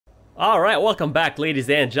Alright, welcome back ladies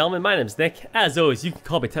and gentlemen, my name's Nick. As always, you can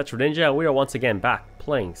call me Tetra Ninja. We are once again back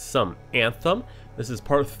playing some Anthem. This is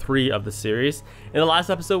part 3 of the series. In the last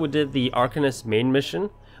episode we did the Arcanist main mission.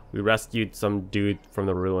 We rescued some dude from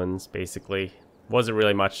the ruins, basically. Wasn't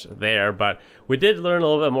really much there, but we did learn a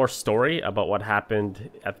little bit more story about what happened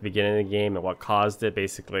at the beginning of the game and what caused it.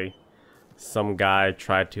 Basically, some guy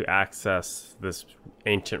tried to access this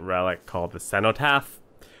ancient relic called the Cenotaph,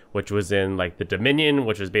 which was in like the Dominion,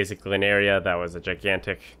 which was basically an area that was a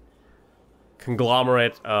gigantic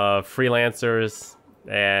conglomerate of freelancers.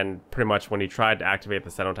 And pretty much when he tried to activate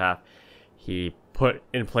the Cenotaph, he put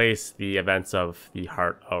in place the events of the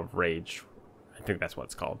Heart of Rage. I think that's what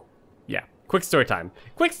it's called. Yeah, quick story time.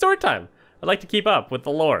 Quick story time! I'd like to keep up with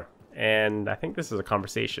the lore. And I think this is a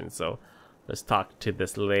conversation, so let's talk to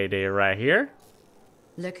this lady right here.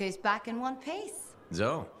 Look who's back in one piece.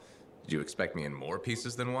 Zoe, did you expect me in more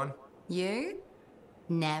pieces than one? You?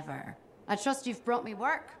 Never. I trust you've brought me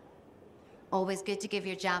work. Always good to give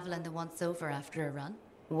your Javelin the once over after a run.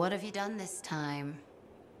 What have you done this time?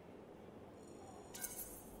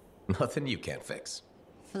 Nothing you can't fix.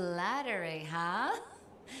 Flattery, huh?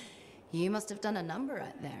 You must have done a number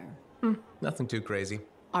out there. Nothing too crazy.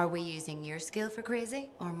 Are we using your skill for crazy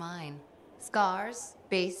or mine? Scars,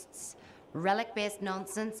 beasts, relic-based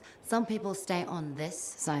nonsense. Some people stay on this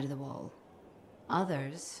side of the wall.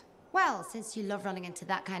 Others, well, since you love running into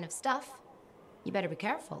that kind of stuff, you better be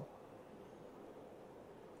careful.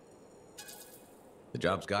 The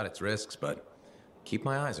job's got its risks, but keep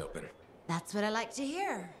my eyes open. That's what I like to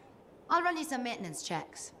hear. I'll run you some maintenance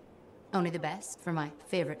checks. Only the best for my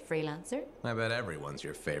favorite freelancer. I bet everyone's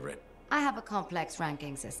your favorite. I have a complex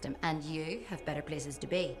ranking system, and you have better places to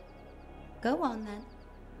be. Go on, then.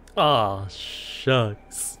 Aw,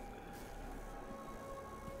 shucks.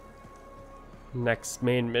 Next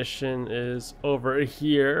main mission is over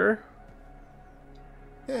here.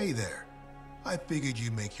 Hey there. I figured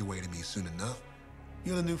you'd make your way to me soon enough.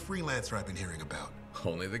 You're the new freelancer I've been hearing about.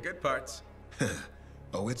 Only the good parts.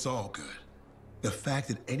 Oh, it's all good. The fact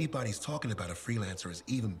that anybody's talking about a freelancer is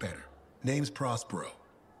even better. Name's Prospero.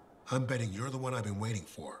 I'm betting you're the one I've been waiting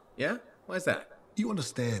for. Yeah? Why's that? You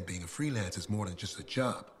understand being a freelancer is more than just a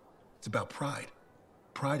job. It's about pride.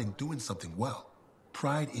 Pride in doing something well.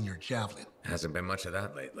 Pride in your Javelin. Hasn't been much of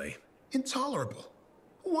that lately. Intolerable.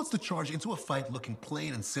 Who wants to charge into a fight looking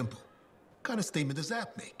plain and simple? What kind of statement does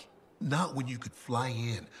that make? Not when you could fly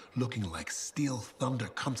in looking like steel thunder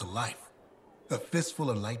come to life. A fistful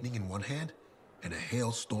of lightning in one hand and a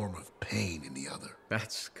hailstorm of pain in the other.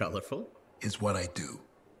 That's colorful. Is what I do.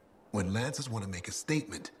 When Lancers want to make a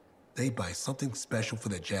statement, they buy something special for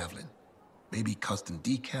their Javelin. Maybe custom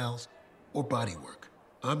decals or bodywork.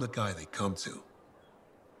 I'm the guy they come to.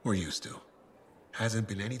 Or used to. Hasn't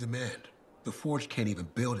been any demand. The Forge can't even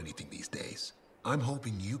build anything these days. I'm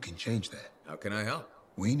hoping you can change that. How can I help?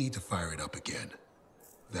 We need to fire it up again.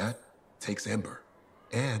 That takes Ember.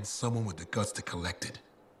 And someone with the guts to collect it.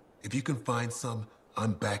 If you can find some,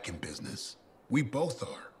 I'm back in business. We both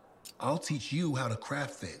are. I'll teach you how to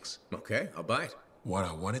craft things. Okay, I'll bite. What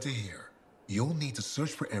I wanted to hear. You'll need to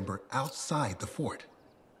search for Ember outside the fort.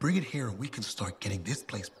 Bring it here and we can start getting this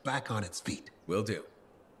place back on its feet. Will do.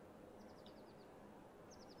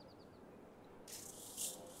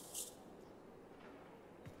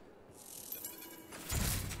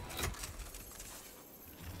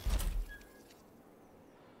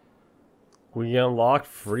 We unlocked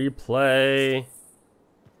free play. We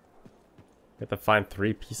have to find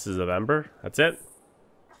 3 pieces of Ember. That's it.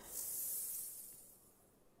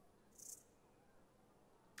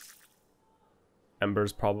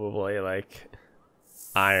 Ember's probably like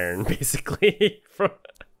iron, basically, from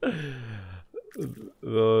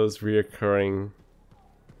those reoccurring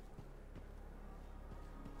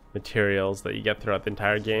materials that you get throughout the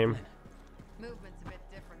entire game. Movement's a bit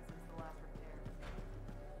different since the last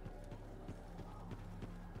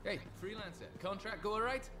repair. Hey, freelancer, contract go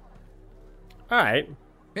alright? Alright.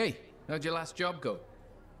 Hey, how'd your last job go?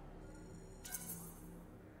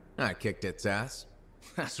 I kicked its ass.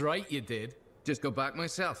 That's right, you did. Just got back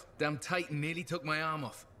myself. Damn Titan nearly took my arm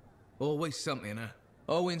off. Always something, huh?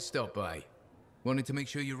 Owen stopped by. Wanted to make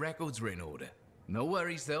sure your records were in order. No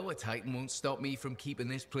worries though, a Titan won't stop me from keeping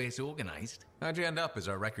this place organized. How'd you end up as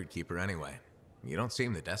our record keeper anyway? You don't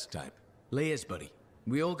seem the desk type. Layers, buddy.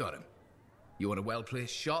 We all got him. You want a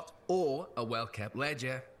well-placed shot or a well-kept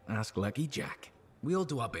ledger? Ask Lucky Jack. We all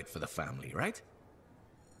do our bit for the family, right?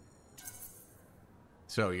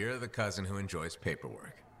 So you're the cousin who enjoys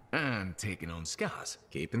paperwork. And taking on scars.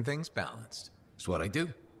 Keeping things balanced. It's what I do.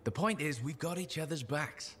 The point is, we've got each other's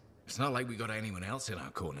backs. It's not like we got anyone else in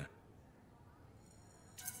our corner.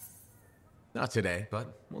 Not today,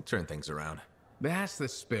 but we'll turn things around. That's the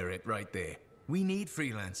spirit right there. We need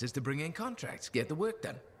freelancers to bring in contracts, get the work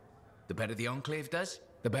done. The better the Enclave does,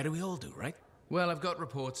 the better we all do, right? Well, I've got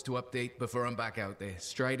reports to update before I'm back out there.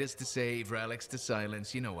 Striders to save, relics to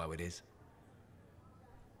silence, you know how it is.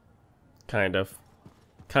 Kind of.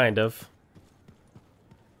 Kind of.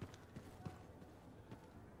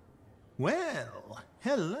 Well,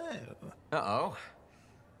 hello. Uh-oh.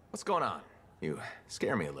 What's going on? You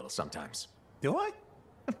scare me a little sometimes. Do I?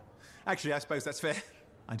 Actually, I suppose that's fair.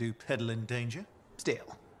 I do peddle in danger.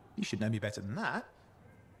 Still, you should know me better than that.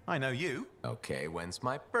 I know you. Okay, when's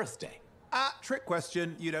my birthday? Trick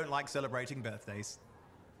question. You don't like celebrating birthdays.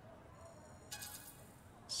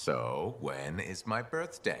 So, when is my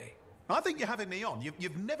birthday? I think you're having me on.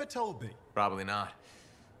 You've never told me. Probably not.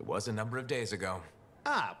 It was a number of days ago.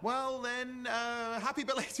 Well then, happy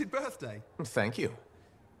belated birthday. Thank you.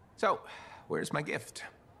 So, where's my gift?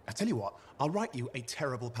 I tell you what, I'll write you a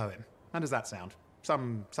terrible poem. How does that sound?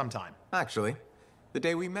 Sometime. Actually, the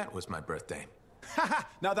day we met was my birthday. Haha,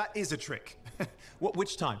 now that is a trick.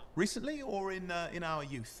 Which time? Recently or in our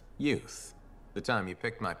youth? Youth. The time you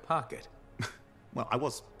picked my pocket. Well, I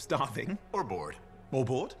was starving. Or bored. Or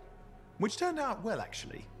bored. Which turned out well,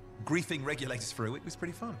 actually. Griefing regulators through it was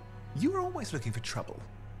pretty fun. You were always looking for trouble.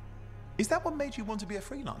 Is that what made you want to be a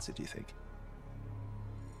freelancer, do you think?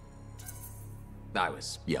 I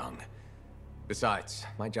was young. Besides,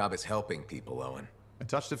 my job is helping people, Owen. A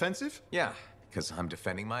touch defensive? Yeah, because I'm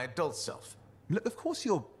defending my adult self. Look, of course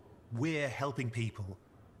we're helping people.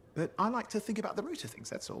 But I like to think about the root of things,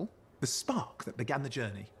 that's all. The spark that began the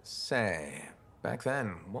journey. Say, back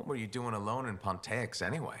then, what were you doing alone in Pontaix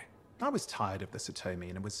anyway? I was tired of the Satomi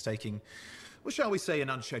and was taking, well, shall we say, an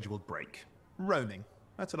unscheduled break. Roaming.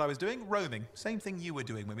 That's what I was doing, roaming. Same thing you were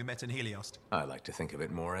doing when we met in Heliost. I like to think of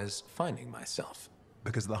it more as finding myself.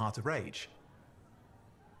 Because of the Heart of Rage.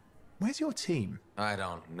 Where's your team? I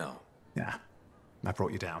don't know. Yeah, I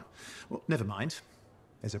brought you down. Well, never mind.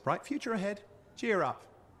 There's a bright future ahead. Cheer up.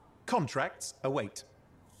 Contracts await.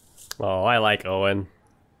 Oh, I like Owen.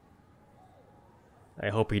 I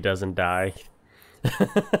hope he doesn't die.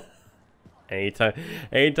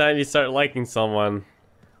 Anytime you start liking someone,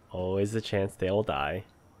 always a chance they'll die.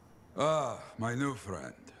 Ah, my new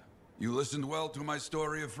friend. You listened well to my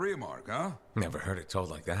story of Freemark, huh? Never heard it told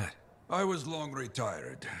like that. I was long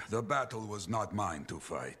retired. The battle was not mine to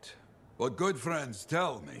fight. But good friends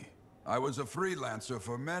tell me. I was a freelancer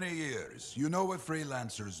for many years. You know what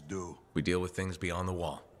freelancers do. We deal with things beyond the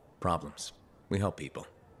wall. Problems. We help people.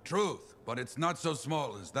 Truth, but it's not so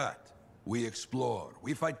small as that. We explore,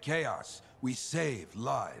 we fight chaos, we save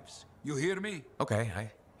lives. You hear me? Okay,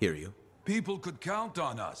 I hear you. People could count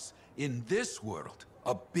on us. In this world,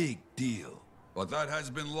 a big deal. But that has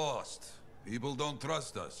been lost. People don't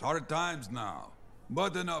trust us. Hard times now.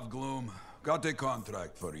 But enough gloom. Got a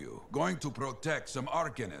contract for you. Going to protect some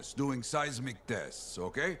Arcanists doing seismic tests,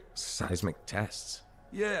 okay? Seismic tests?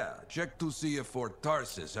 Yeah, check to see if Fort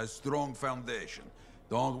Tarsis has strong foundation.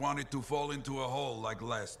 Don't want it to fall into a hole like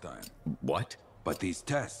last time. What? But these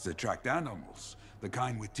tests attract animals. The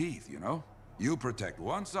kind with teeth, you know? You protect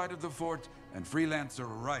one side of the fort, and Freelancer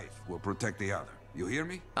Rife will protect the other. You hear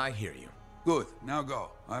me? I hear you. Good, now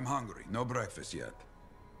go. I'm hungry. No breakfast yet.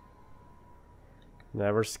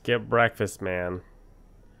 Never skip breakfast, man.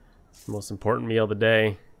 It's the most important meal of the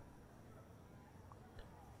day.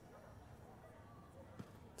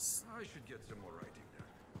 I should get some more writing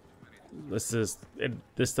done.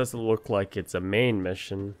 This doesn't look like it's a main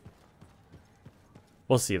mission.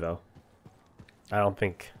 We'll see though. I don't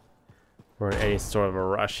think we're in any sort of a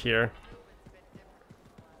rush here.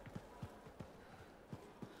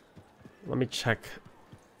 Let me check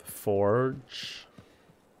the forge.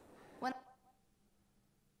 When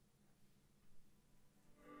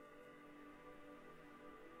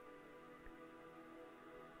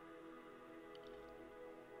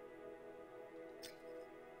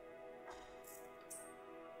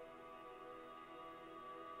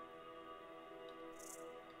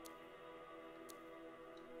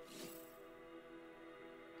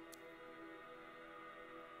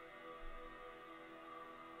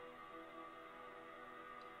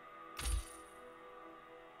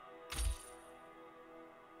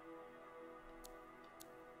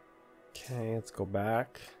Okay, let's go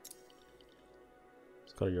back.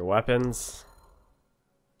 Let's go to your weapons.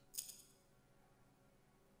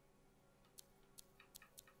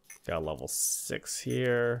 Got level 6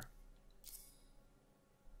 here.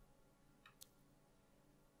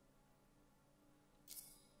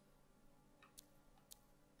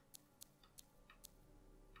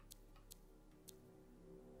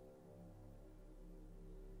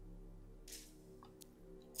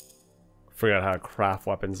 figure out how to craft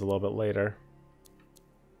weapons a little bit later.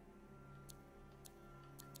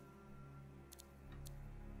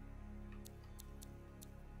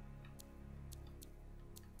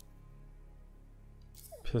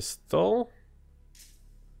 Pistol.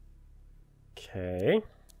 Okay.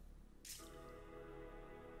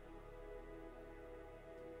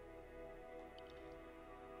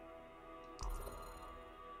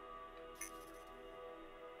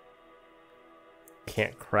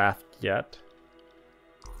 Can't craft yet.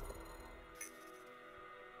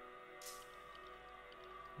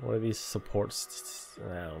 What are these supports?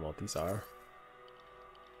 I don't know what these are.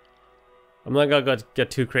 I'm not gonna get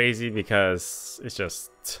too crazy because it's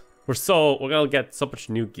just we're gonna get so much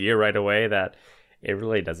new gear right away that it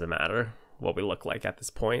really doesn't matter what we look like at this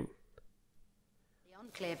point. The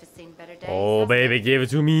Enclave has seen better days. Oh baby, give it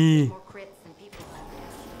to me. More crits than people have.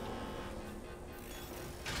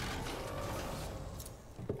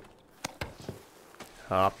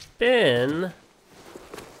 Hop in.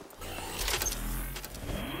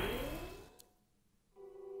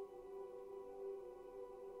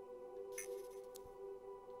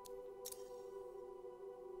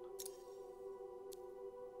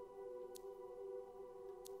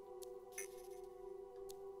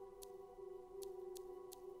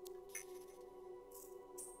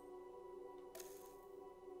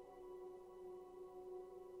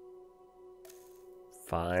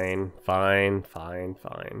 Fine, fine, fine,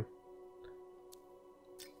 fine.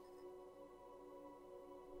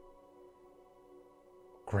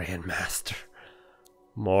 Grandmaster.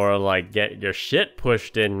 More like get your shit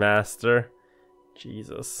pushed in, master.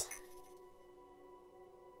 Jesus.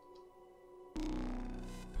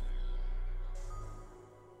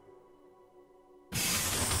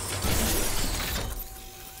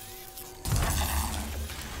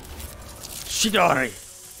 Shidori.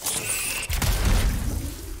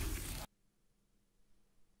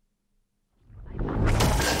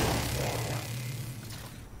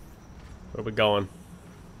 Where we going?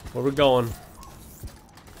 Where we going?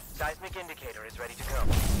 Seismic indicator is ready to go.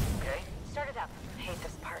 Okay? Start it up. I hate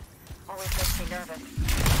this part. Always makes me nervous.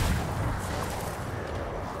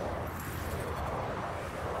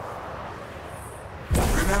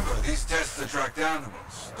 Remember, these tests attract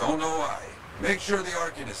animals. Don't know why. Make sure the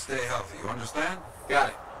Arcanists stay healthy, you understand? Got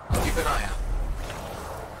it. I'll keep an eye out.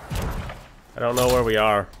 I don't know where we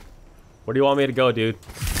are. Where do you want me to go, dude?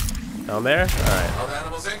 Down there? Alright. All the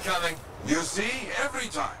animals incoming. You see? Every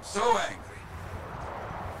time. So angry.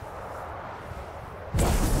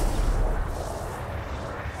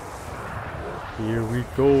 Here we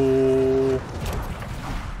go.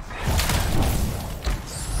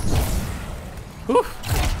 Whew.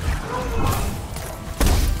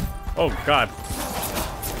 Oh god.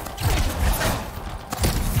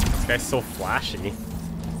 This guy's so flashy.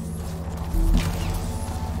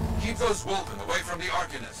 Keep those Wolven away from the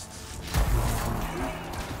Arcanists.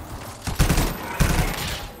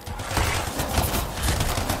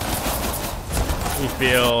 He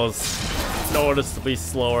feels noticeably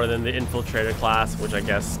slower than the infiltrator class, which I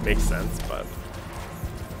guess makes sense, but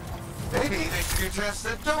Maybe they should do tests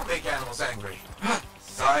that don't make animals angry.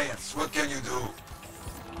 Science, what can you do?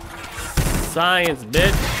 science,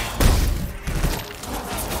 bitch.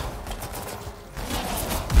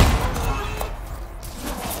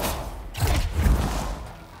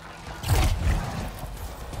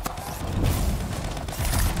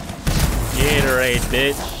 Gatorade,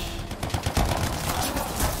 bitch.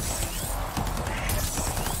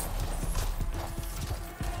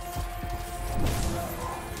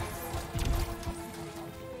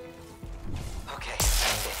 Okay,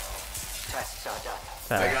 that's it. Tests are done.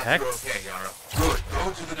 The I got heck? through okay, Yarrow. Good,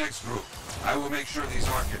 go to the next group. I will make sure these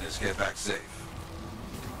Arcanists get back safe.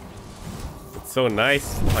 It's so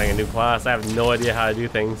nice playing a new class. I have no idea how to do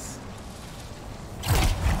things.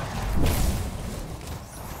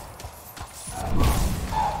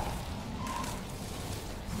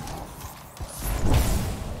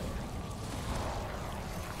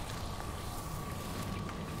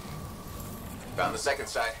 Found the second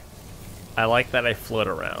site. I like that I float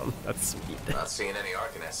around. That's sweet. Not seeing any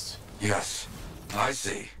Arcanists. Yes, I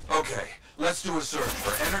see. Okay, let's do a search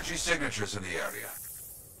for energy signatures in the area.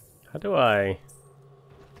 How do I...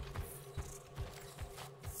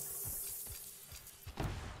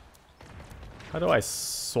 How do I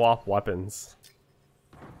swap weapons?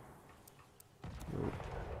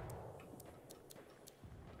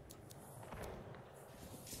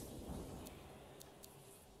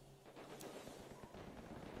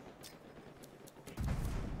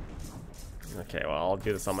 Okay, well, I'll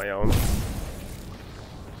do this on my own.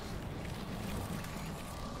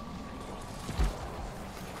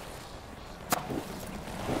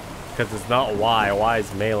 because it's not Y. Y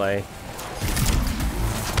is melee.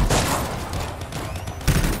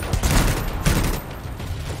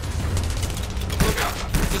 Look out!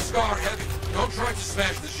 It's a Scar heavy. Don't try to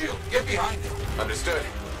smash the shield. Get behind it. Understood.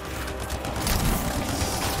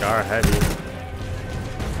 Scar heavy.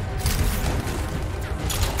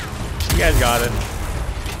 You guys got it.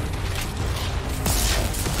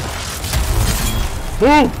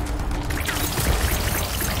 Boom!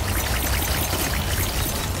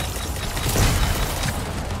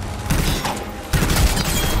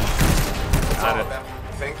 Got it. Them,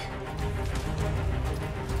 think?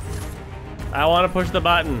 I want to push the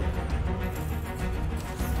button.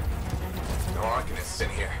 No Arcanists in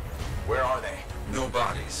here. Where are they? No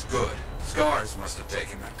bodies. Good. Scars must have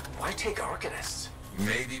taken them. Why take Arcanists?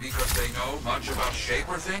 Maybe because they know much about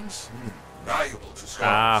Shaper things? Valuable to Scars.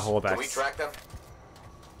 Ah, hold Can X. we track them?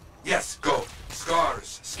 Yes, go.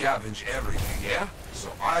 Scars scavenge everything, yeah?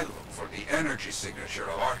 So I look for the energy signature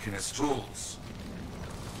of Arcanist tools.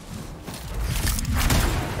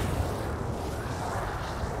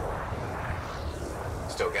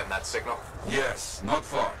 Still getting that signal? Yes, not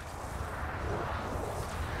far.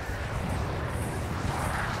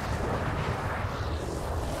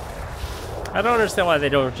 I don't understand why they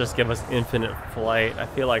don't just give us infinite flight. I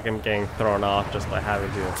feel like I'm getting thrown off just by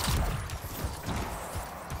having to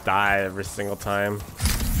die every single time.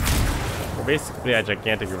 We're basically a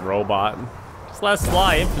gigantic robot. Just let us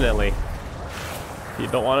fly infinitely. If you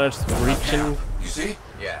don't want to just reach in. You see?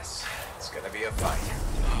 Yes. It's gonna be a fight.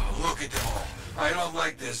 Oh, look at them all. I don't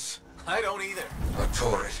like this. I don't either. A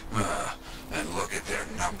turret. And look at their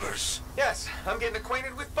numbers. Yes, I'm getting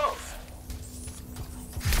acquainted with both.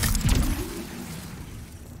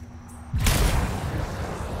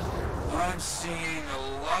 I'm seeing a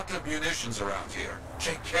lot of munitions around here.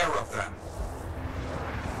 Take care of them.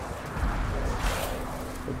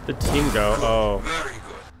 Where'd the team go? Oh. Very good.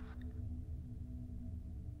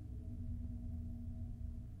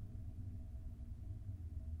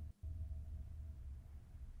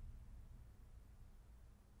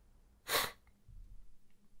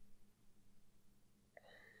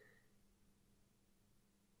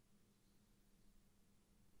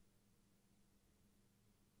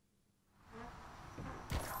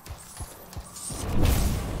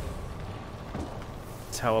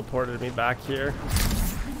 Teleported me back here.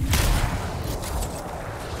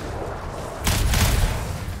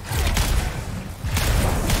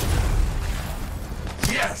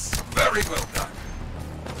 Yes, very well done.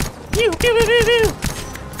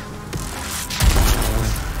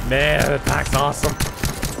 Man, that attack's awesome.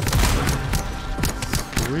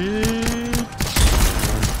 Sweet.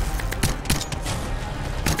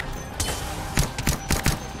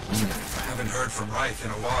 Haven't heard from Reith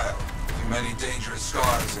in a while. Too many dangerous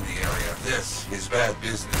Scars in the area. This is bad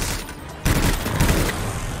business.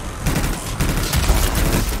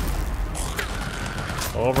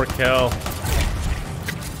 Overkill.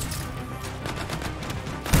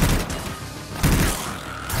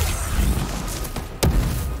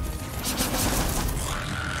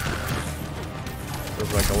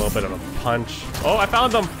 Feels like a little bit of a punch. Oh, I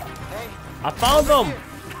found them! I found them!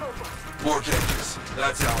 More cages.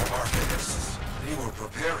 That's our Arcanists. They were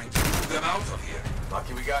preparing to move them out of here.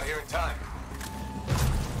 Lucky we got here in time.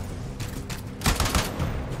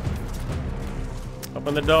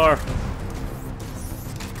 Open the door.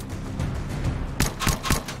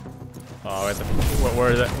 Oh,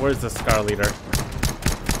 where's the Scar leader?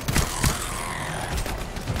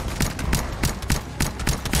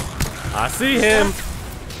 I see him.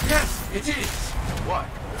 Yes, it is. What?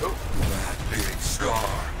 Who? That big Scar.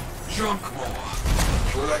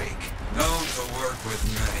 Junkmaw. Blake. Known to work with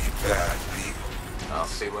many bad people. I'll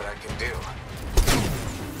see what I can do.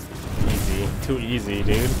 Easy. Too easy,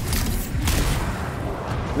 dude.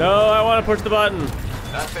 No, I want to push the button.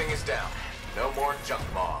 That thing is down. No more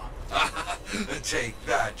Junkmaw. Take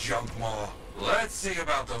that, Junkmaw. Let's see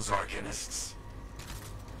about those Arcanists.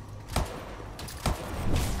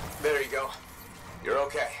 There you go. You're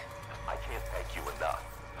okay. I can't thank you enough.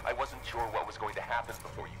 I wasn't sure what was going to happen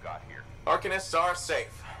before you got here. Arcanists are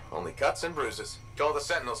safe. Only cuts and bruises. Call the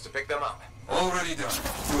Sentinels to pick them up. Already done.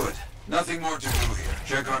 Good. Nothing more to do here.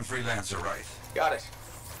 Check on Freelancer Reith. Got it.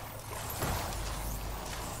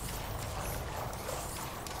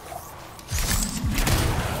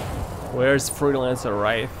 Where's Freelancer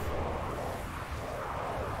Reith?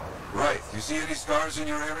 Reith, you see any Scars in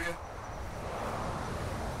your area?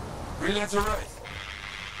 Freelancer Reith.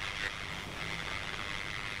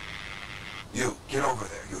 You, get over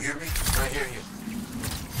there. You hear me? I hear you.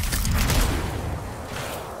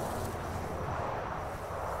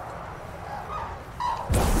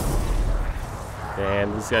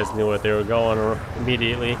 Man, these guys knew what they were going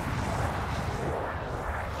immediately.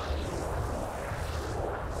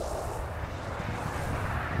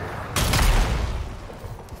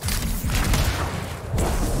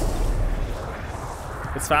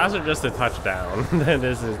 It's faster just to touch down than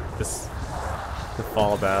it is to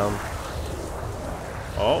fall down.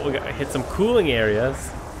 Oh, we got hit some cooling areas.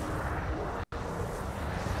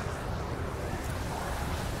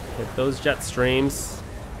 Hit those jet streams.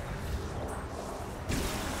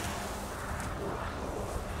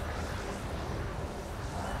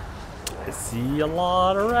 I see a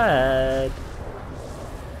lot of red.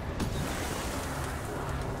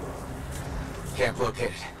 Can't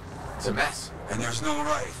locate it. It's a mess. And there's no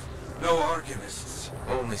Wraith, no Arcanists.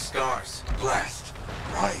 Only scars. Blast.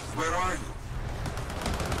 Wraith, where are you?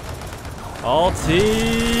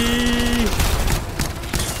 Ulti!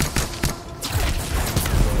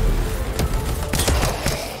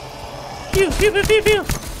 Pew, pew, pew, pew, pew!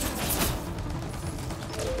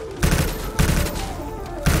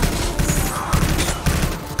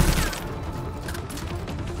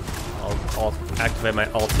 I'll activate my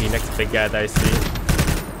ulti next big guy that I see.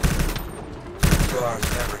 Scars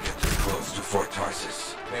never get this close to Fort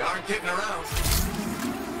Tarsus. They aren't getting around.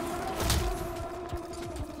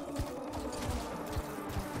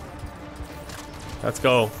 Let's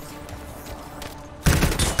go.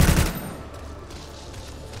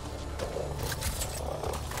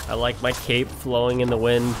 I like my cape flowing in the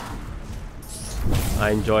wind. I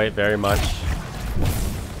enjoy it very much.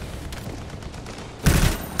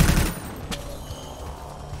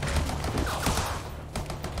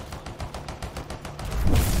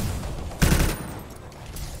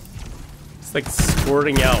 It's like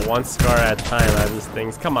squirting out one scar at a time out of these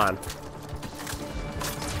things. Come on.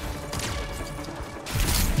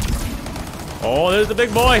 Oh, there's the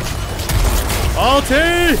big boy.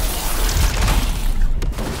 Ulti!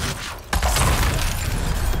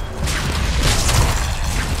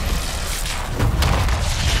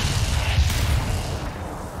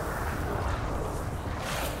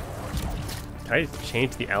 Can I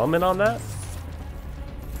change the element on that?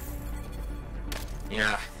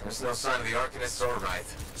 Yeah, there's no sign of the Arcanists or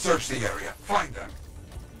Wraith. Search the area. Find them.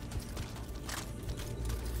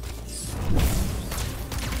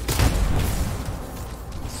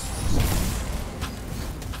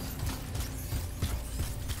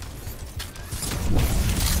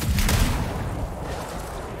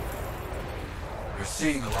 We're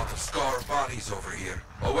seeing a lot of scar bodies over here,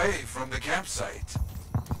 away from the campsite.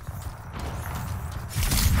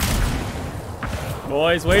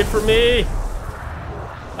 Boys, wait for me!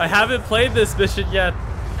 I haven't played this mission yet.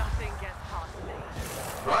 Nothing gets past me.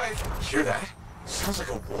 Right? Hear that? Sounds like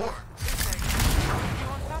a war. You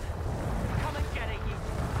want that? Come and get it, you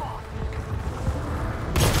fuck.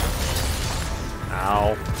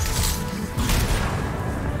 Ow.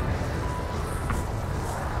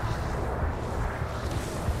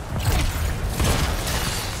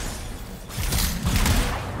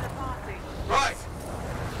 Right!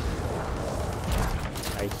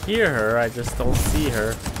 I hear her, I just don't see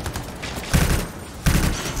her.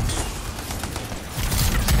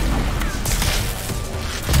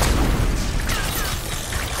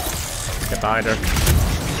 Get behind her.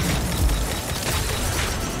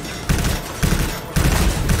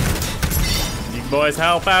 You boys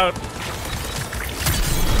help out.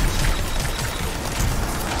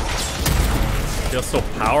 Feels so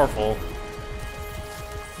powerful.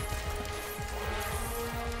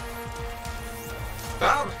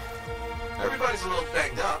 Everybody's a little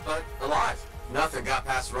banged up, but alive. Nothing got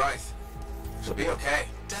past Wraith. She'll be okay.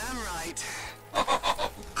 Damn right.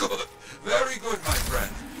 Oh, good. Very good, my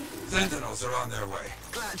friend. Sentinels are on their way.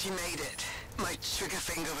 Glad you made it. My trigger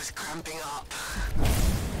finger was cramping up.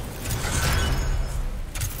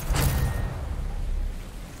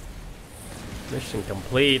 Mission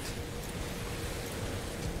complete.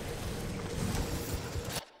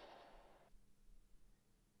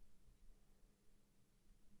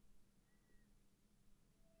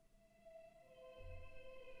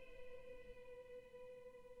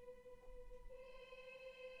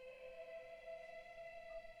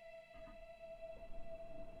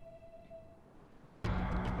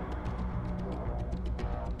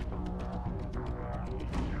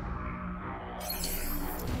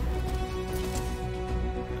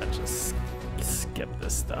 Just skip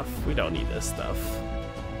this stuff. We don't need this stuff.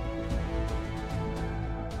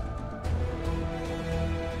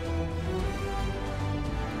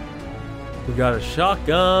 We got a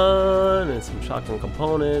shotgun and some shotgun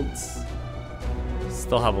components.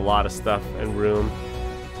 Still have a lot of stuff and room.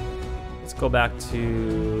 Let's go back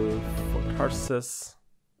to Fort Tarsus.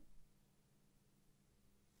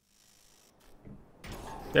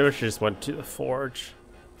 Maybe we should just went to the forge.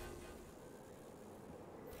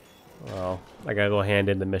 Well, I gotta go hand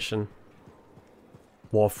in the mission.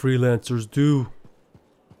 What freelancers do.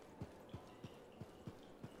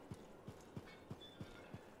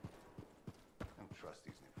 Don't trust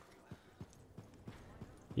these new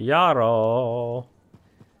freelancers. Yarrow.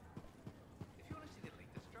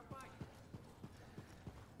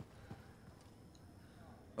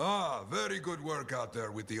 Ah, very good work out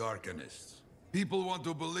there with the Arcanists. People want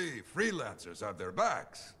to believe freelancers have their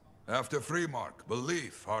backs. After Freemark,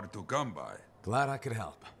 belief hard to come by. Glad I could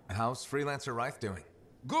help. How's Freelancer Reith doing?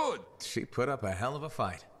 Good! She put up a hell of a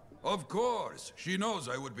fight. Of course, she knows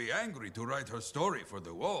I would be angry to write her story for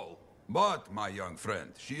the wall. But, my young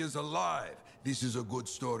friend, she is alive. This is a good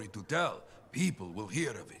story to tell. People will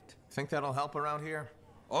hear of it. Think that'll help around here?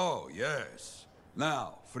 Oh, yes.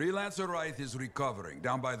 Now, Freelancer Reith is recovering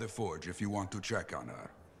down by the forge if you want to check on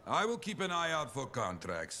her. I will keep an eye out for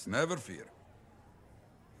contracts, never fear.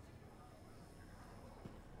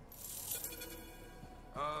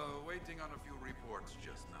 Waiting on a few reports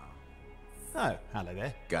just now. Oh, hello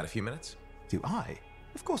there. Got a few minutes? Do I?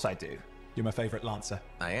 Of course I do. You're my favorite Lancer.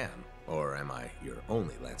 I am. Or am I your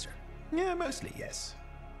only Lancer? Yeah, mostly, yes.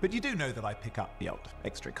 But you do know that I pick up the old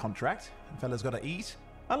extra contract. And fellas gotta eat.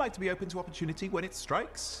 I like to be open to opportunity when it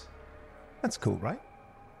strikes. That's cool, right?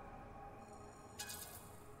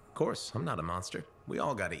 Of course, I'm not a monster. We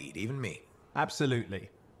all gotta eat, even me. Absolutely.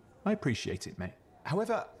 I appreciate it, mate.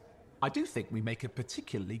 However, I do think we make a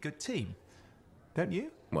particularly good team. Don't you?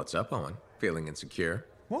 What's up, Owen? Feeling insecure?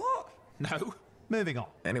 What? No. Moving on.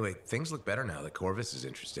 Anyway, things look better now that Corvus is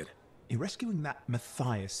interested. You rescuing that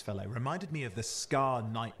Matthias fellow reminded me of the Scar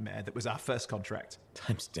nightmare that was our first contract.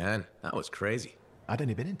 Times 10. That was crazy. I'd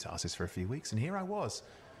only been in Tarsus for a few weeks, and here I was,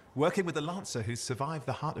 working with the Lancer who survived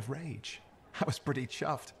the Heart of Rage. I was pretty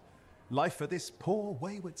chuffed. Life for this poor,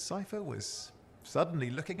 wayward cipher was suddenly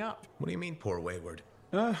looking up. What do you mean, poor wayward?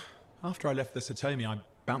 After I left the Satomi, I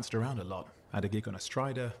bounced around a lot. Had a gig on a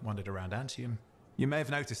Strider, wandered around Anthem. You may have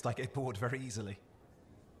noticed I get bored very easily.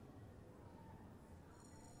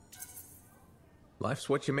 Life's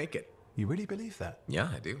what you make it. You really believe that? Yeah,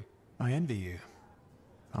 I do. I envy you.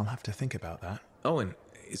 I'll have to think about that. Oh, and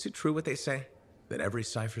is it true what they say? That every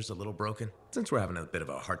cipher's a little broken? Since we're having a bit of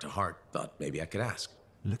a heart-to-heart, thought maybe I could ask.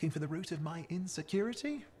 Looking for the root of my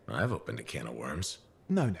insecurity? I've opened a can of worms.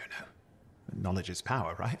 No. Knowledge is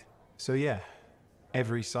power, right? So yeah,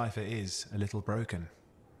 every cipher is a little broken.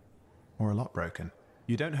 Or a lot broken.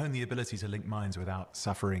 You don't hone the ability to link minds without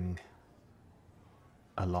suffering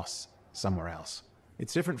a loss somewhere else.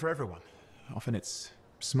 It's different for everyone. Often it's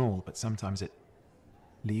small, but sometimes it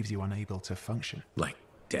leaves you unable to function. Like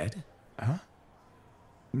dead? Huh?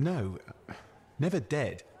 No, never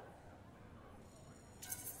dead.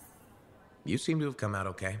 You seem to have come out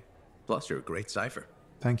okay. Plus, you're a great cipher.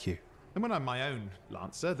 Thank you. And when I'm my own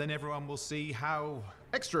Lancer, then everyone will see how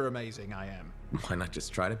extra amazing I am. Why not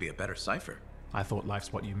just try to be a better cipher? I thought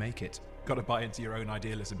life's what you make it. Gotta buy into your own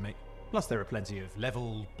idealism, mate. Plus, there are plenty of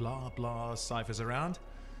level blah blah ciphers around.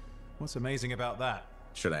 What's amazing about that?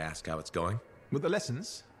 Should I ask how it's going? With the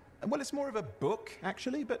lessons? Well, it's more of a book,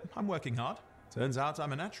 actually, but I'm working hard. Turns out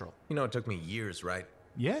I'm a natural. You know, it took me years, right?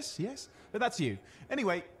 Yes, but that's you.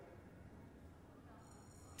 Anyway.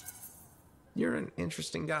 You're an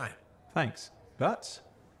interesting guy. Thanks. But,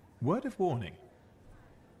 word of warning.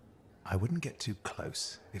 I wouldn't get too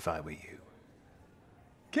close if I were you.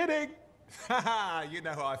 Kidding! Haha, you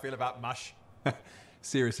know how I feel about mush.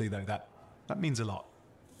 Seriously though, that means a lot.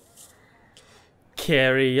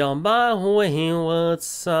 Carry on my wayward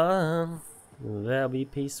son. There'll be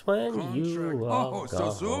peace when you are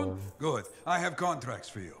so soon? gone. Good. I have contracts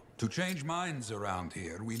for you. To change minds around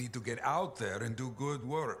here, we need to get out there and do good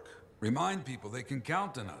work. Remind people they can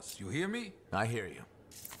count on us. You hear me? I hear you.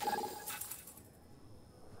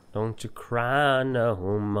 Don't you cry no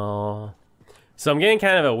more. So I'm getting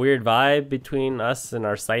kind of a weird vibe between us and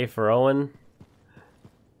our cipher Owen.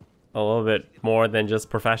 A little bit more than just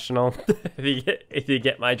professional, if you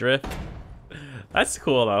get my drift. That's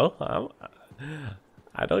cool though.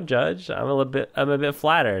 I don't judge. I'm a bit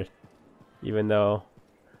flattered, even though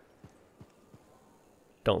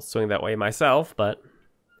don't swing that way myself. But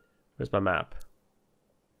where's my map?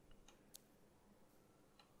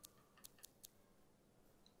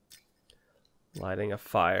 Lighting a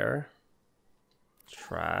fire.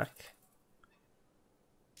 Track.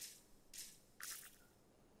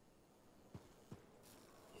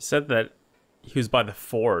 He said that he was by the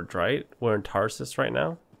forge, right? We're in Tarsus right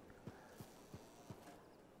now.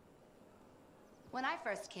 When I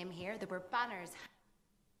first came here, there were banners.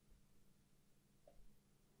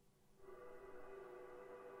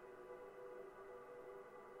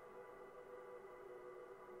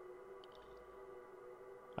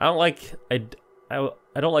 I don't like I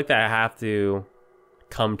don't like that I have to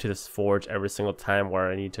come to this forge every single time where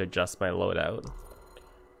I need to adjust my loadout.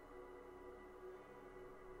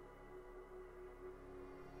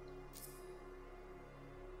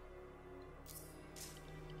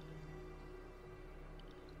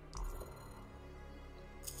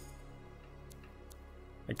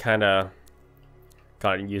 I kind of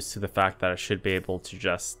gotten used to the fact that I should be able to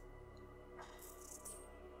just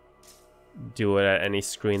do it at any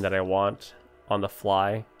screen that I want on the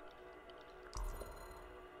fly.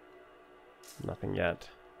 Nothing yet.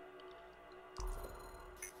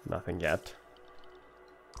 Nothing yet.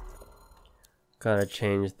 Gonna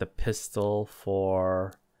change the pistol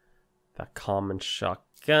for the common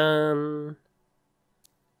shotgun.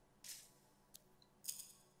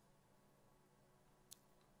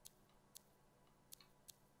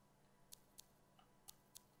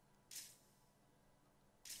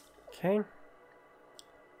 Okay.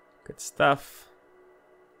 Good stuff.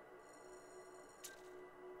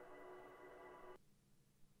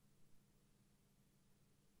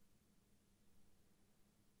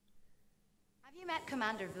 Have you met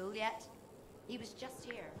Commander Vul yet? He was just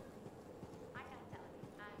here. I can't tell if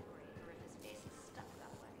he's angry or if his face is stuck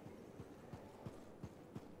that way.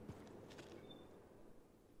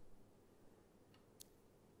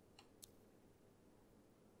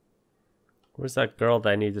 Where's that girl that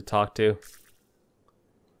I need to talk to?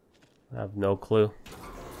 I have no clue.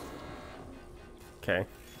 Okay.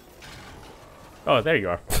 Oh, there you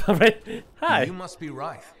are. Alright. Hi. You must be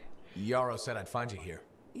Rife. Yarrow said I'd find you here.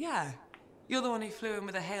 Yeah. You're the one who flew in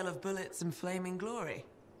with a hail of bullets and flaming glory.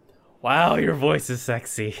 Wow, your voice is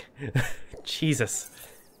sexy. Jesus.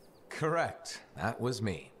 Correct. That was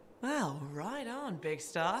me. Well, right on, Big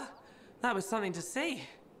Star. That was something to see.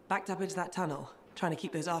 Backed up into that tunnel, trying to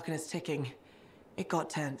keep those Arcanists ticking. It got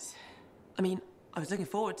tense. I mean, I was looking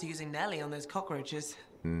forward to using Nellie on those cockroaches.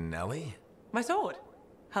 Nellie? My sword.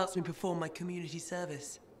 Helps me perform my community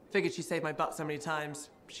service. Figured she saved my butt so many times.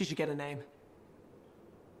 She should get a name.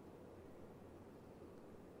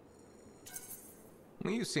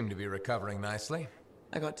 Well, you seem to be recovering nicely.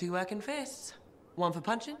 I got 2 working fists. One for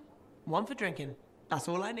punching, one for drinking. That's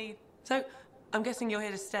all I need. So, I'm guessing you're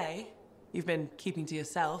here to stay. You've been keeping to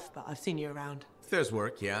yourself, but I've seen you around. If there's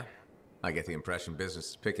work, yeah. I get the impression business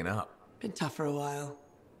is picking up. Been tough for a while.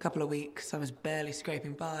 Couple of weeks, I was barely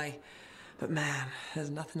scraping by. But man,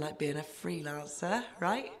 there's nothing like being a freelancer,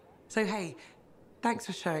 right? So hey, thanks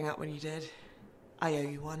for showing up when you did. I owe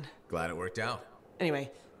you one. Glad it worked out.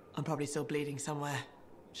 Anyway, I'm probably still bleeding somewhere.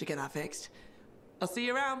 Should get that fixed. I'll see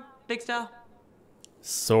you around, Big Star.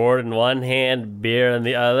 Sword in one hand, beer in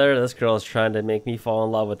the other. This girl's trying to make me fall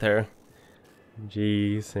in love with her.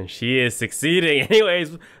 Jeez, and she is succeeding.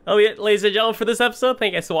 Anyways, that'll be it, ladies and gentlemen, for this episode.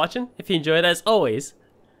 Thank you guys for watching. If you enjoyed, as always,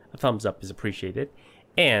 a thumbs up is appreciated.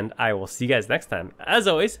 And I will see you guys next time. As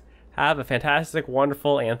always, have a fantastic,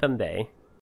 wonderful Anthem day.